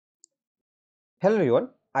Hello everyone,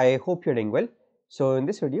 I hope you're doing well. So in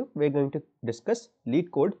this video, we're going to discuss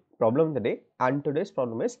Leetcode problem of the day, and today's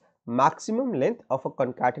problem is maximum length of a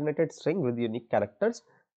concatenated string with unique characters,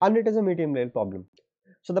 and it is a medium level problem.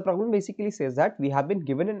 So the problem basically says that we have been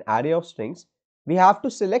given an array of strings. We have to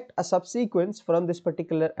select a subsequence from this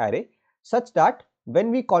particular array such that when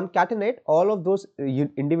we concatenate all of those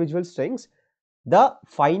individual strings, the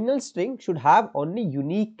final string should have only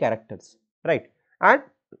unique characters, right? And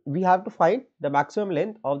we have to find the maximum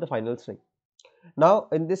length of the final string. Now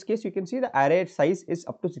in this case you can see the array size is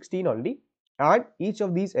up to 16 only, and each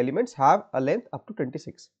of these elements have a length up to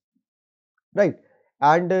 26, right?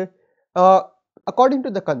 And uh, according to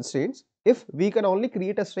the constraints, if we can only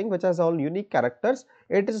create a string which has all unique characters,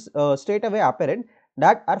 it is straight away apparent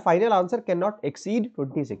that our final answer cannot exceed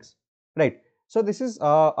 26, right? So this is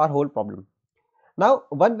our whole problem. Now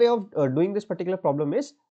one way of doing this particular problem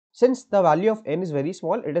is, since the value of n is very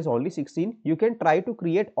small, it is only 16, you can try to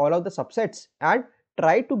create all of the subsets and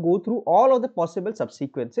try to go through all of the possible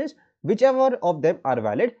subsequences. Whichever of them are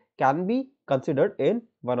valid can be considered in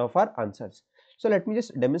one of our answers. So let me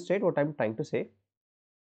just demonstrate what I am trying to say.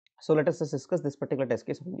 So let us just discuss this particular test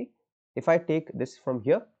case only. If I take this from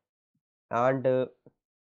here and if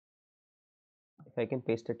I can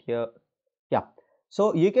paste it here, yeah.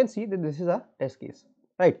 So you can see that this is a test case,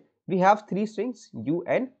 right? We have three strings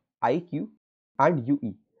un, iq and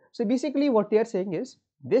ue. So basically what they are saying is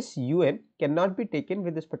this un cannot be taken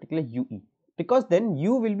with this particular ue, because then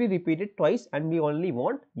u will be repeated twice and we only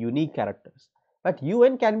want unique characters. But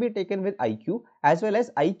un can be taken with iq as well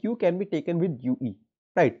as iq can be taken with ue,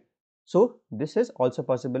 right? So this is also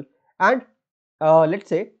possible. And let's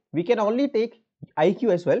say we can only take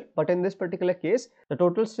iq as well, but in this particular case the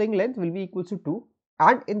total string length will be equal to 2,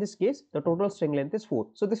 and in this case the total string length is 4.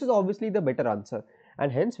 So this is obviously the better answer,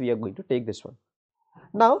 and hence we are going to take this one.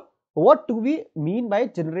 Now what do we mean by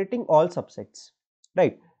generating all subsets,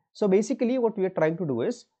 right? So basically what we are trying to do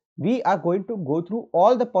is we are going to go through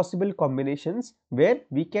all the possible combinations where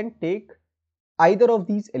we can take either of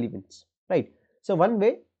these elements, right? So one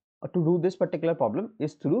way to do this particular problem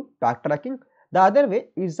is through backtracking. The other way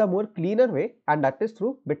is the more cleaner way, and that is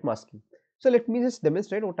through bit masking. So let me just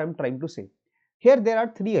demonstrate what I am trying to say. Here there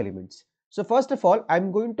are three elements. So first of all, I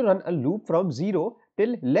am going to run a loop from 0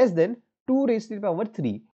 till less than 2 raised to the power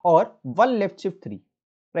 3 or 1 left shift 3,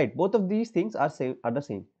 right? Both of these things are the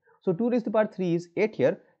same. So 2 raised to the power 3 is 8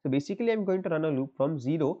 here. So basically I am going to run a loop from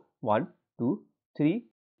 0, 1, 2, 3,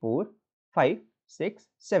 4, 5, 6,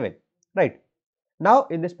 7, right? Now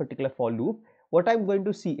in this particular for loop, what I am going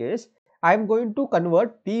to see is I am going to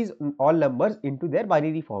convert these all numbers into their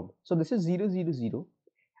binary form. So this is 0, 0, 0.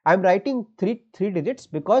 I am writing three digits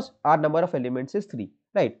because our number of elements is 3,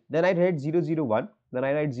 right? Then I write 0, 0, 1, then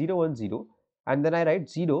I write 0, 1, 0, and then I write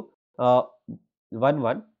 0, 1,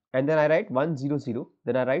 1, and then I write 1, 0, 0,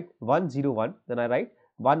 then I write 1, 0, 1, then I write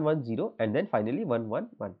 1, 1, 0, and then finally 1, 1,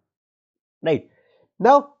 1, right?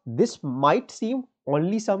 Now this might seem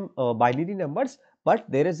only some binary numbers, but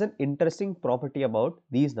there is an interesting property about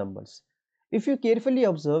these numbers. If you carefully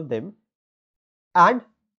observe them and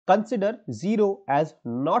consider 0 as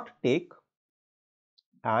not take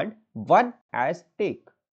and 1 as take.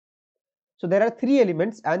 So there are three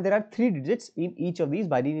elements and there are three digits in each of these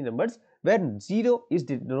binary numbers, where 0 is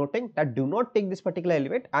denoting that do not take this particular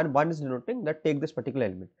element and 1 is denoting that take this particular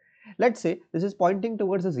element. Let's say this is pointing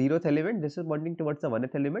towards the 0th element, this is pointing towards the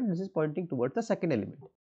 1th element, this is pointing towards the second element,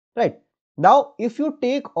 right? Now if you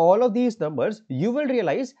take all of these numbers, you will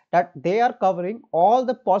realize that they are covering all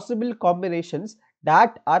the possible combinations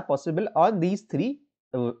that are possible on these three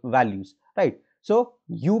values, right? So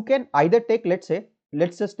you can either take, let's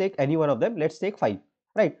just take any one of them, let's take 5,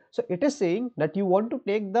 right? So it is saying that you want to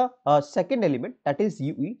take the second element, that is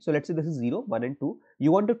ue. So let's say this is 0, 1 and 2,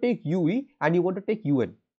 you want to take ue and you want to take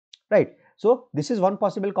un, right? So this is one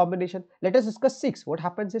possible combination. Let us discuss 6. What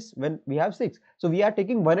happens is when we have 6, so we are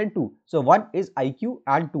taking 1 and 2. So 1 is iq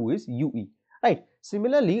and 2 is ue, right?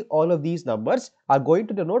 Similarly, all of these numbers are going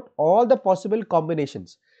to denote all the possible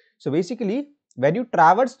combinations. So basically, when you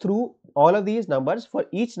traverse through all of these numbers, for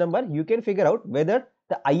each number you can figure out whether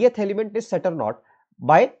the ith element is set or not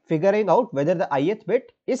by figuring out whether the ith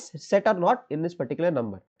bit is set or not in this particular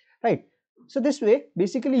number, right? So this way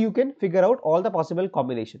basically you can figure out all the possible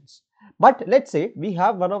combinations. But let's say we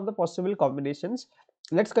have one of the possible combinations,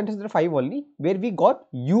 let's consider 5 only, where we got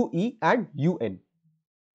ue and un,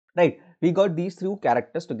 right? We got these two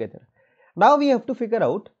characters together. Now we have to figure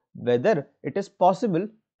out whether it is possible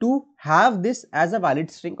to have this as a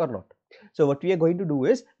valid string or not. So what we are going to do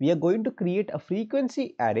is we are going to create a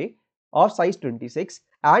frequency array of size 26,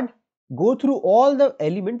 and go through all the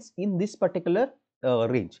elements in this particular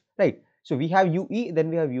range, right? So we have UE, then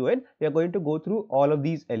we have UN. We are going to go through all of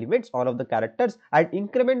these elements, all of the characters, and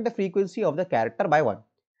increment the frequency of the character by 1.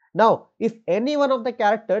 Now, if any one of the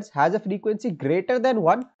characters has a frequency greater than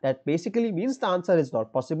 1, that basically means the answer is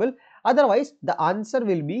not possible. Otherwise, the answer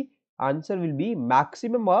will be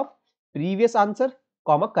maximum of previous answer,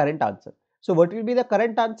 comma current answer. So what will be the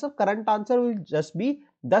current answer? Current answer will just be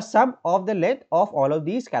the sum of the length of all of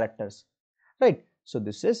these characters, right? So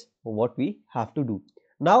this is what we have to do.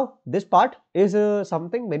 Now this part is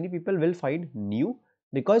something many people will find new,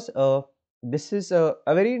 because this is a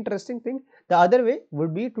very interesting thing. The other way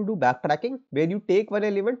would be to do backtracking, where you take one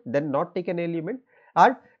element then not take an element,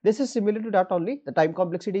 and this is similar to that only. The time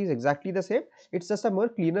complexity is exactly the same. It's just a more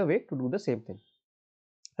cleaner way to do the same thing,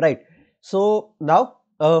 right? So now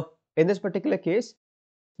in this particular case,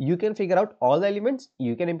 you can figure out all the elements,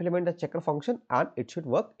 you can implement the checker function, and it should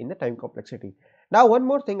work in the time complexity. Now one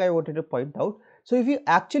more thing I wanted to point out. So if you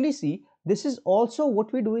actually see, this is also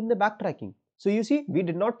what we do in the backtracking. So you see, we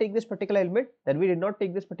did not take this particular element, then we did not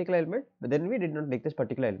take this particular element, but then we did not take this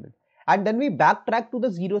particular element, and then we backtrack to the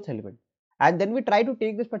 0th element, and then we try to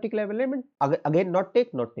take this particular element, again not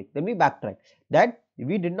take, then we backtrack. That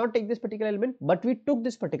we did not take this particular element, but we took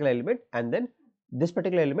this particular element, and then this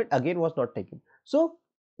particular element again was not taken. So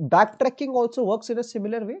backtracking also works in a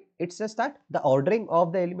similar way. It's just that the ordering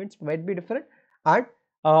of the elements might be different, and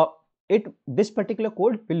this particular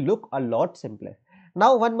code will look a lot simpler.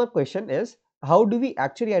 Now one more question is, how do we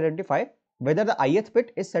actually identify whether the ith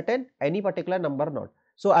bit is set in any particular number or not?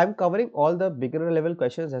 So I'm covering all the beginner level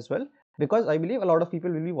questions as well, because I believe a lot of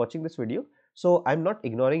people will be watching this video. So I'm not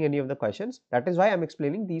ignoring any of the questions. That is why I'm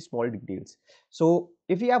explaining these small details. So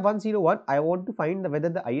if we have 101, I want to find whether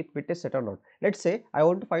the ith bit is set or not. Let's say I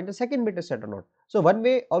want to find the second bit is set or not. So one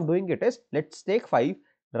way of doing it is, let's take 5,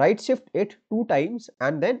 right shift it 2 times,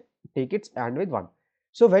 and then take its AND with 1.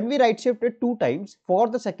 So when we right shift it 2 times for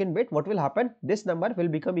the second bit, what will happen? This number will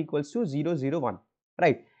become equals to 001,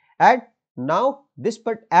 right? And now this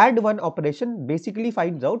AND 1 operation basically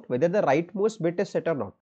finds out whether the rightmost bit is set or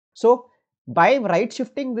not. So by right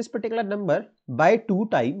shifting this particular number by 2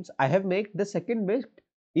 times, I have made the second bit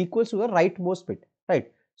equals to the rightmost bit,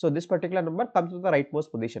 right? So this particular number comes to the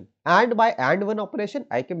rightmost position, and by AND 1 operation,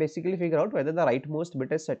 I can basically figure out whether the rightmost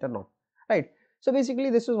bit is set or not, right? So basically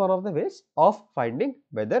this is one of the ways of finding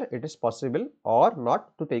whether it is possible or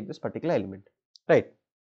not to take this particular element, right?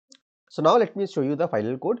 So now let me show you the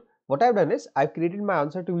final code. What I have done is, I have created my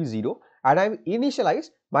answer to be 0, and I have initialized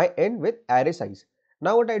my n with array size.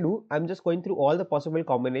 Now what I do, I am just going through all the possible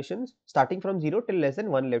combinations starting from 0 till less than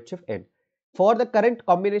 1 left shift n. For the current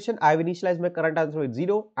combination, I have initialized my current answer with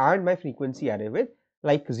 0 and my frequency array with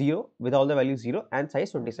like 0 with all the values 0 and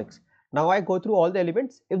size 26. Now I go through all the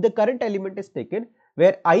elements. If the current element is taken,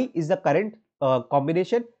 where I is the current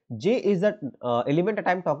combination, j is the element that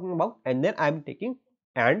I am talking about, and then I am taking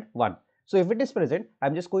and 1. So if it is present, I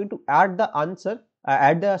am just going to add the answer,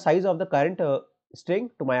 add the size of the current string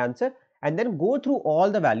to my answer, and then go through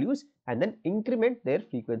all the values and then increment their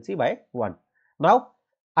frequency by 1. Now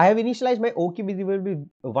I have initialized my OK will be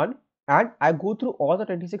 1, and I go through all the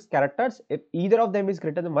 26 characters. If either of them is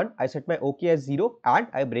greater than 1, I set my OK as 0 and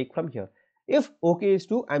I break from here. If OK is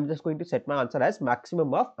 2, I am just going to set my answer as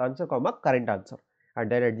maximum of answer comma current answer,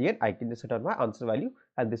 and then at the end I can just set on my answer value,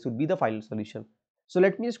 and this would be the final solution. So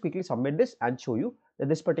let me just quickly submit this and show you that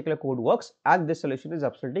this particular code works and this solution is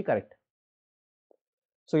absolutely correct.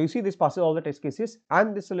 So you see, this passes all the test cases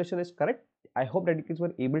and this solution is correct. I hope that you guys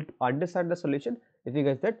were able to understand the solution. If you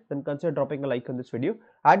guys did, then consider dropping a like on this video,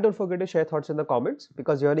 and don't forget to share thoughts in the comments,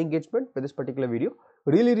 because your engagement with this particular video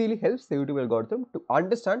really helps the YouTube algorithm to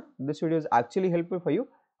understand this video is actually helpful for you,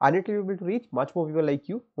 and it will be able to reach much more people like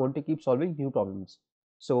you who want to keep solving new problems.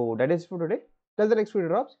 So that is for today. Till the next video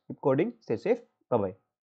drops, keep coding, stay safe, bye bye.